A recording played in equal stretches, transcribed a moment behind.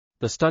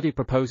The study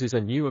proposes a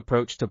new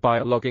approach to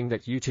biologging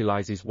that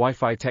utilizes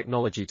Wi-Fi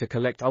technology to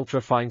collect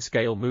ultra-fine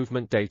scale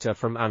movement data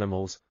from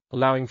animals,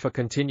 allowing for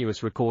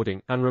continuous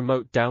recording and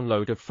remote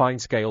download of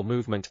fine-scale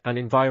movement and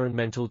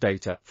environmental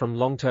data from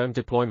long-term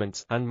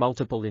deployments and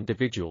multiple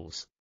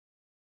individuals.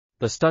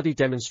 The study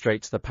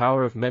demonstrates the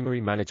power of memory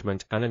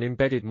management and an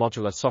embedded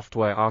modular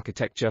software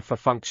architecture for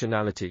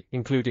functionality,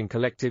 including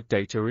collective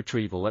data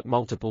retrieval at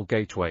multiple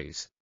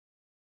gateways.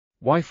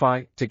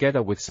 Wi-Fi,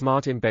 together with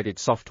smart embedded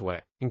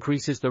software,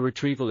 increases the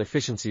retrieval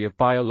efficiency of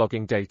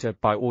biologging data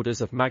by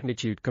orders of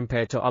magnitude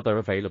compared to other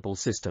available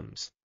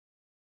systems.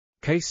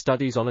 Case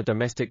studies on a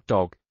domestic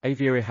dog,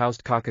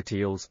 aviary-housed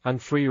cockatiels, and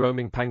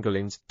free-roaming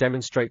pangolins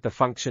demonstrate the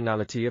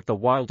functionality of the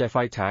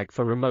WildFi tag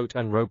for remote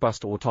and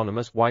robust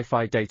autonomous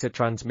Wi-Fi data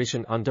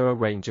transmission under a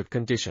range of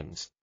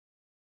conditions.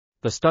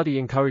 The study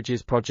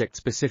encourages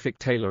project-specific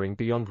tailoring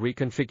beyond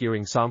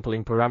reconfiguring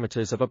sampling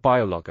parameters of a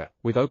biologger,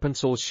 with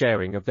open-source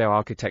sharing of their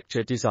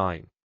architecture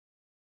design.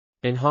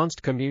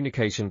 Enhanced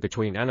communication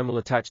between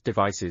animal-attached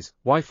devices,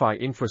 Wi-Fi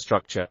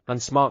infrastructure, and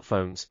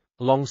smartphones,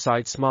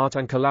 alongside smart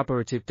and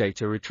collaborative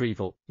data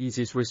retrieval,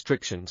 eases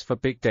restrictions for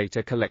big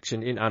data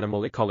collection in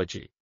animal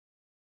ecology.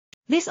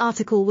 This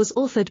article was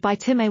authored by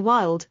Timm,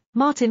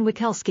 Martin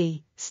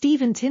Wikelski,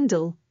 Stephen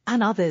Tyndel,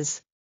 and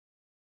others.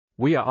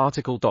 We are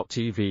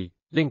RTCLTV.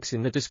 Links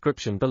in the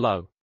description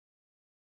below.